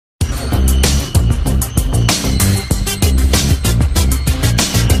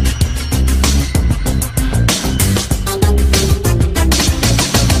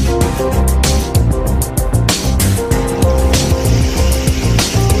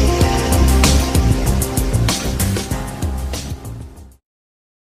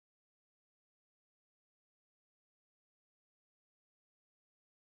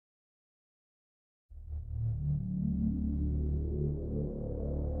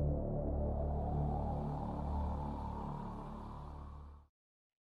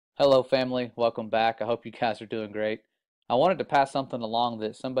Hello, family. Welcome back. I hope you guys are doing great. I wanted to pass something along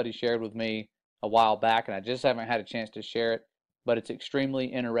that somebody shared with me a while back, and I just haven't had a chance to share it, but it's extremely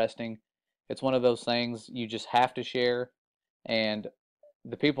interesting. It's one of those things you just have to share, and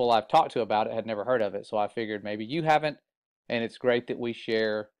the people I've talked to about it had never heard of it, so I figured maybe you haven't, and it's great that we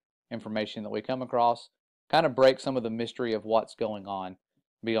share information that we come across, kind of break some of the mystery of what's going on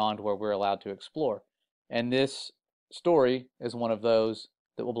beyond where we're allowed to explore. And this story is one of those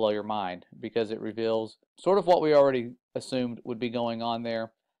that will blow your mind because it reveals sort of what we already assumed would be going on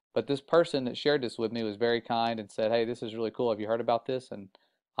there. But this person that shared this with me was very kind and said, "Hey, this is really cool. Have you heard about this?" And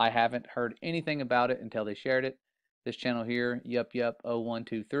I haven't heard anything about it until they shared it. This channel here, Yup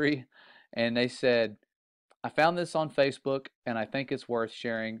 0123, and they said, "I found this on Facebook and I think it's worth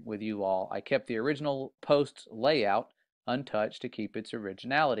sharing with you all. I kept the original post's layout untouched to keep its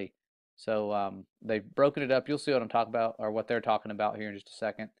originality." So they've broken it up. You'll see what I'm talking about, or what they're talking about here in just a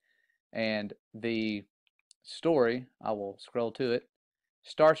second. And the story, I will scroll to it,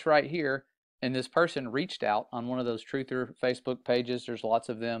 starts right here. And this person reached out on one of those truther Facebook pages. There's lots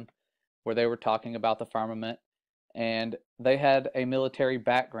of them where they were talking about the firmament. And they had a military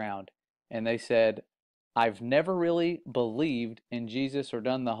background. And they said, "I've never really believed in Jesus or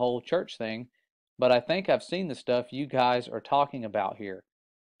done the whole church thing, but I think I've seen the stuff you guys are talking about here.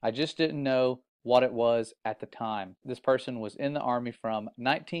 I just didn't know what it was at the time." This person was in the Army from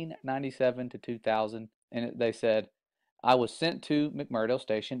 1997 to 2000, and they said, "I was sent to McMurdo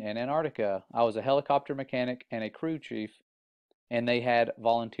Station in Antarctica. I was a helicopter mechanic and a crew chief, and they had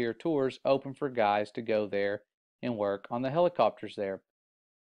volunteer tours open for guys to go there and work on the helicopters there.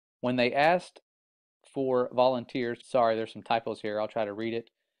 When they asked for volunteers," sorry, there's some typos here. I'll try to read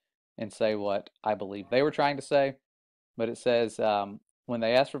it and say what I believe they were trying to say. But it says, when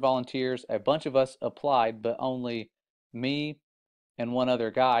they asked for volunteers, a bunch of us applied, but only me and one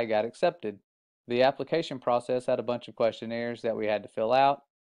other guy got accepted. The application process had a bunch of questionnaires that we had to fill out,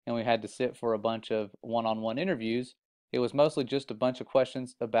 and we had to sit for a bunch of one-on-one interviews. It was mostly just a bunch of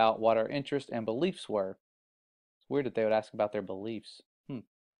questions about what our interests and beliefs were." It's weird that they would ask about their beliefs.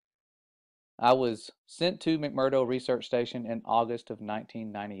 "I was sent to McMurdo Research Station in August of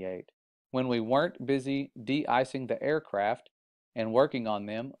 1998. When we weren't busy de-icing the aircraft and working on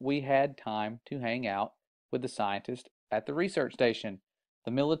them, we had time to hang out with the scientists at the research station.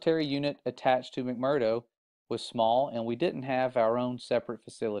 The military unit attached to McMurdo was small, and we didn't have our own separate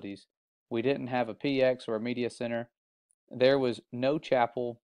facilities. We didn't have a PX or a media center. There was no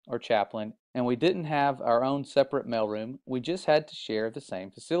chapel or chaplain, and we didn't have our own separate mailroom. We just had to share the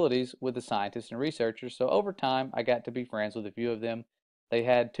same facilities with the scientists and researchers, so over time I got to be friends with a few of them. They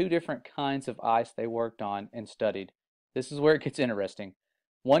had two different kinds of ice they worked on and studied. This is where it gets interesting.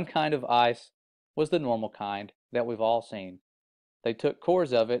 One kind of ice was the normal kind that we've all seen. They took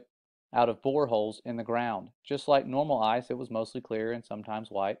cores of it out of boreholes in the ground. Just like normal ice, it was mostly clear and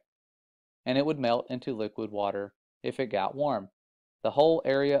sometimes white, and it would melt into liquid water if it got warm. The whole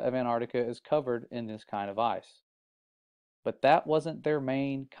area of Antarctica is covered in this kind of ice. But that wasn't their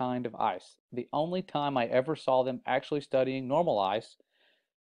main kind of ice. The only time I ever saw them actually studying normal ice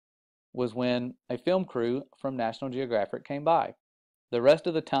was when a film crew from National Geographic came by. The rest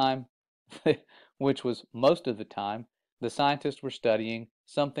of the time, which was most of the time, the scientists were studying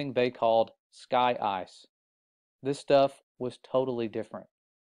something they called sky ice. This stuff was totally different.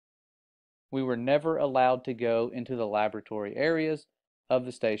 We were never allowed to go into the laboratory areas of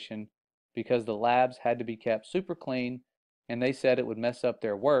the station because the labs had to be kept super clean, and they said it would mess up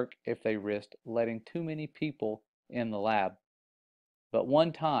their work if they risked letting too many people in the lab. But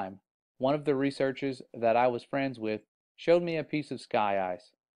one time, one of the researchers that I was friends with showed me a piece of sky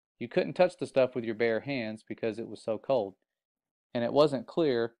ice. You couldn't touch the stuff with your bare hands because it was so cold. And it wasn't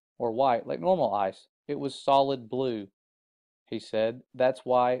clear or white like normal ice. It was solid blue. He said that's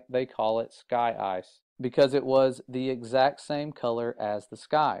why they call it sky ice, because it was the exact same color as the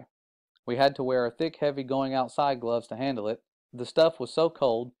sky. We had to wear thick, heavy going outside gloves to handle it. The stuff was so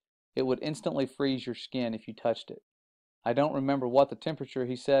cold, it would instantly freeze your skin if you touched it. I don't remember what the temperature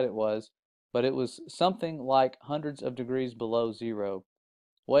he said it was, but it was something like hundreds of degrees below zero,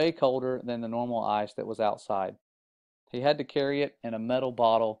 way colder than the normal ice that was outside. He had to carry it in a metal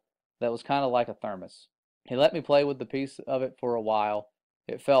bottle that was kind of like a thermos. He let me play with the piece of it for a while.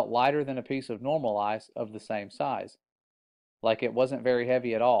 It felt lighter than a piece of normal ice of the same size, like it wasn't very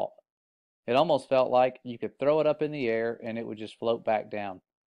heavy at all. It almost felt like you could throw it up in the air and it would just float back down.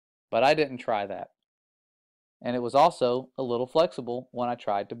 But I didn't try that. And it was also a little flexible when I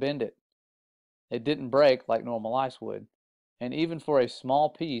tried to bend it. It didn't break like normal ice would. And even for a small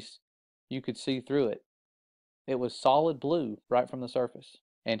piece, you could see through it. It was solid blue right from the surface.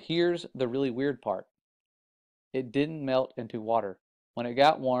 And here's the really weird part. It didn't melt into water. When it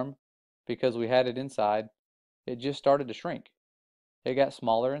got warm, because we had it inside, it just started to shrink. It got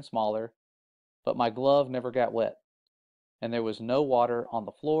smaller and smaller, but my glove never got wet. And there was no water on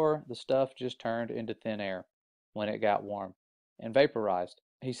the floor. The stuff just turned into thin air when it got warm and vaporized.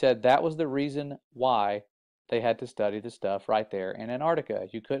 He said that was the reason why they had to study the stuff right there in Antarctica.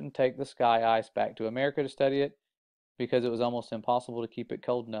 You couldn't take the sky ice back to America to study it because it was almost impossible to keep it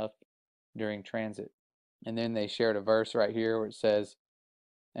cold enough during transit. And then they shared a verse right here where it says,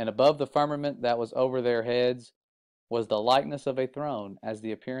 "And above the firmament that was over their heads was the likeness of a throne, as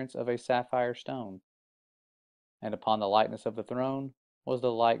the appearance of a sapphire stone. And upon the likeness of the throne was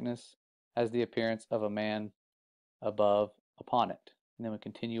the likeness as the appearance of a man above upon it." And then we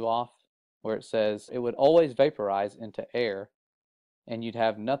continue off where it says, "It would always vaporize into air, and you'd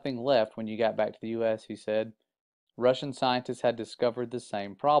have nothing left when you got back to the US," he said. Russian scientists had discovered the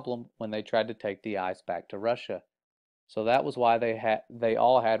same problem when they tried to take the ice back to Russia. So that was why they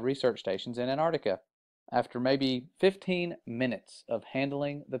all had research stations in Antarctica. After maybe 15 minutes of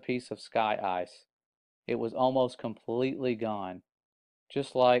handling the piece of sky ice, it was almost completely gone.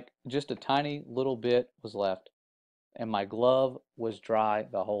 Just a tiny little bit was left, and my glove was dry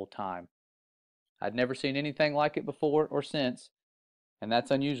the whole time. I'd never seen anything like it before or since, and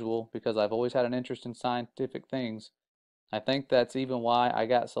that's unusual because I've always had an interest in scientific things. I think that's even why I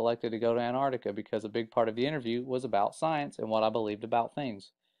got selected to go to Antarctica, because a big part of the interview was about science and what I believed about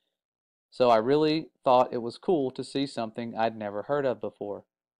things. So I really thought it was cool to see something I'd never heard of before.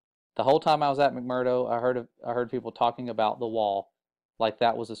 The whole time I was at McMurdo, I heard people talking about the wall like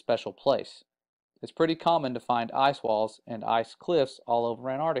that was a special place. It's pretty common to find ice walls and ice cliffs all over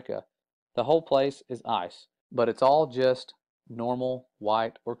Antarctica. The whole place is ice, but it's all just normal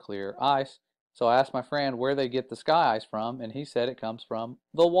white or clear ice. So I asked my friend where they get the sky ice from, and he said it comes from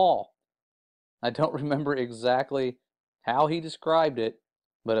the wall. I don't remember exactly how he described it,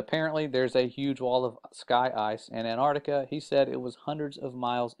 but apparently there's a huge wall of sky ice in Antarctica. He said it was hundreds of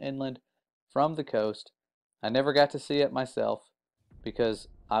miles inland from the coast. I never got to see it myself because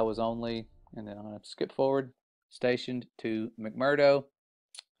I was only, and then I'm going to skip forward, stationed to McMurdo.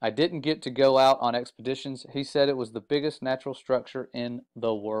 I didn't get to go out on expeditions. He said it was the biggest natural structure in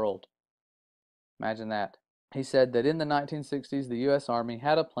the world. Imagine that. He said that in the 1960s, the U.S. Army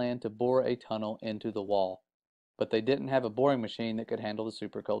had a plan to bore a tunnel into the wall, but they didn't have a boring machine that could handle the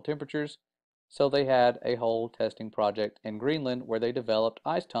super cold temperatures, so they had a whole testing project in Greenland where they developed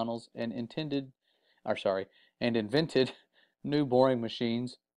ice tunnels and invented new boring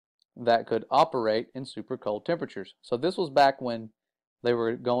machines that could operate in super cold temperatures. So this was back when they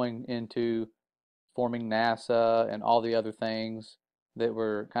were going into forming NASA and all the other things that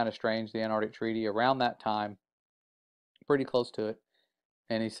were kind of strange, the Antarctic Treaty, around that time, pretty close to it.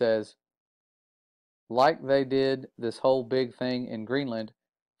 And he says, like they did this whole big thing in Greenland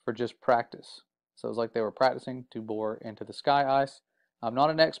for just practice. So it was like they were practicing to bore into the sky ice. I'm not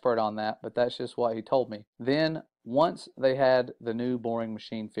an expert on that, but that's just what he told me. Then, once they had the new boring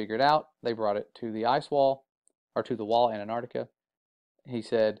machine figured out, they brought it to the ice wall, or to the wall in Antarctica. He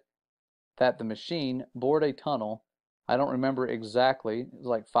said that the machine bored a tunnel. I don't remember exactly, it was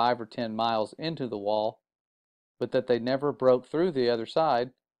like 5 or 10 miles into the wall, but that they never broke through the other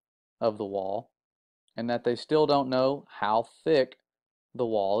side of the wall, and that they still don't know how thick the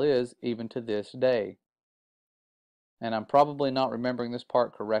wall is even to this day. And I'm probably not remembering this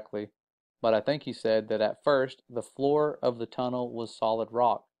part correctly, but I think he said that at first the floor of the tunnel was solid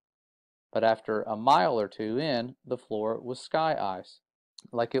rock, but after a mile or two in, the floor was sky ice,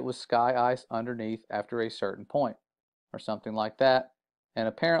 like it was sky ice underneath after a certain point, or something like that. And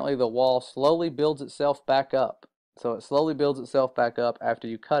apparently the wall slowly builds itself back up. So it slowly builds itself back up after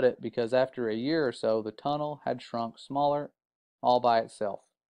you cut it, because after a year or so, the tunnel had shrunk smaller all by itself,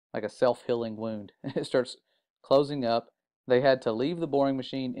 like a self-healing wound. It starts closing up. They had to leave the boring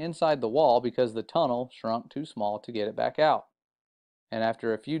machine inside the wall because the tunnel shrunk too small to get it back out. And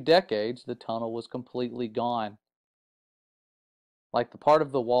after a few decades, the tunnel was completely gone, like the part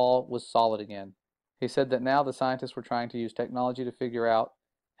of the wall was solid again. He said that now the scientists were trying to use technology to figure out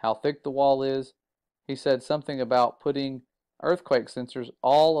how thick the wall is. He said something about putting earthquake sensors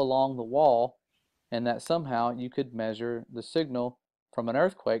all along the wall, and that somehow you could measure the signal from an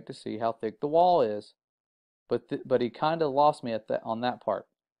earthquake to see how thick the wall is. But he kind of lost me on that part.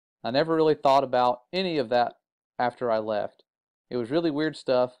 I never really thought about any of that after I left. It was really weird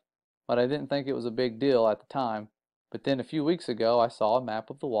stuff, but I didn't think it was a big deal at the time. But then a few weeks ago, I saw a map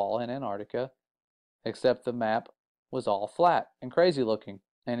of the wall in Antarctica, except the map was all flat and crazy looking,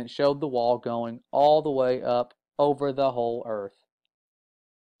 and it showed the wall going all the way up over the whole Earth.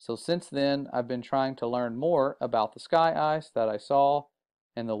 So since then, I've been trying to learn more about the sky ice that I saw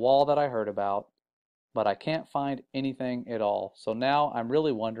and the wall that I heard about, but I can't find anything at all. So now I'm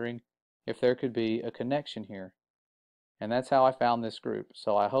really wondering if there could be a connection here. And that's how I found this group.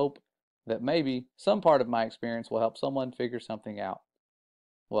 So I hope that maybe some part of my experience will help someone figure something out.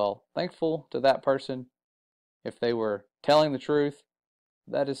 Well, thankful to that person. If they were telling the truth,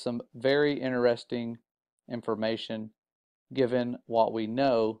 that is some very interesting information given what we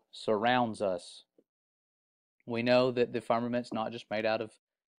know surrounds us. We know that the firmament's not just made out of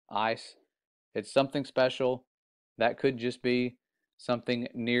ice. It's something special. That could just be something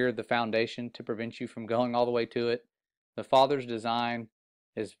near the foundation to prevent you from going all the way to it. The Father's design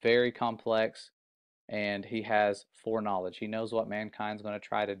is very complex, and he has foreknowledge. He knows what mankind's going to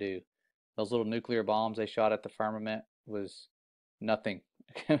try to do. Those little nuclear bombs they shot at the firmament was nothing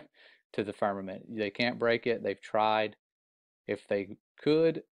to the firmament. They can't break it. They've tried. If they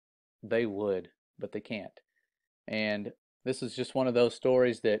could, they would, but they can't. And this is just one of those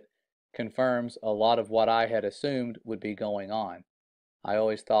stories that confirms a lot of what I had assumed would be going on. I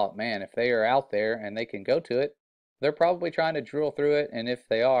always thought, man, if they are out there and they can go to it, they're probably trying to drill through it, and if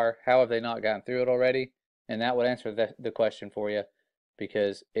they are, how have they not gotten through it already? And that would answer the question for you,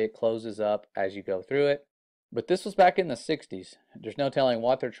 because it closes up as you go through it. But this was back in the 60s. There's no telling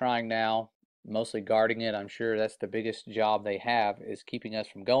what they're trying now, mostly guarding it. I'm sure that's the biggest job they have, is keeping us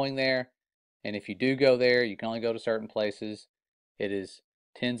from going there. And if you do go there, you can only go to certain places. It is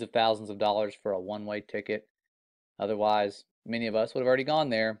tens of thousands of dollars for a one-way ticket. Otherwise, many of us would have already gone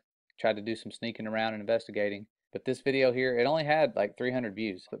there, tried to do some sneaking around and investigating. But this video here, it only had like 300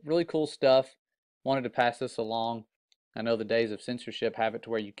 views. But really cool stuff. Wanted to pass this along. I know the days of censorship have it to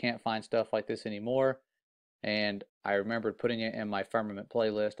where you can't find stuff like this anymore. And I remembered putting it in my firmament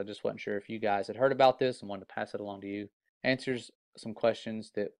playlist. I just wasn't sure if you guys had heard about this and wanted to pass it along to you. Answers some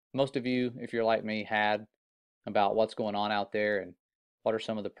questions that most of you, if you're like me, had about what's going on out there and what are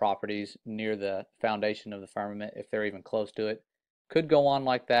some of the properties near the foundation of the firmament, if they're even close to it. Could go on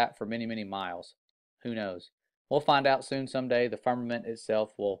like that for many, many miles. Who knows? We'll find out soon someday. The firmament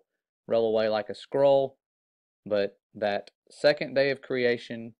itself will roll away like a scroll, but that second day of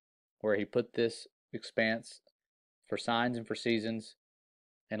creation, where he put this expanse for signs and for seasons,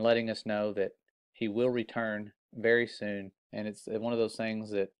 and letting us know that he will return very soon. And it's one of those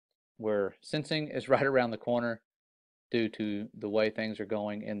things that we're sensing is right around the corner due to the way things are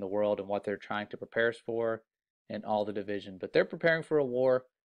going in the world and what they're trying to prepare us for and all the division. But they're preparing for a war.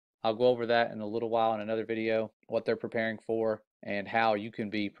 I'll go over that in a little while in another video, what they're preparing for and how you can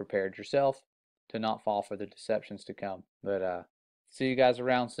be prepared yourself to not fall for the deceptions to come. But see you guys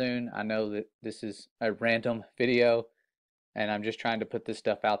around soon. I know that this is a random video, and I'm just trying to put this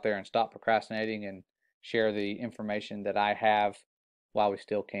stuff out there and stop procrastinating and share the information that I have while we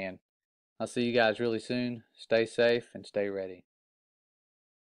still can. I'll see you guys really soon. Stay safe and stay ready.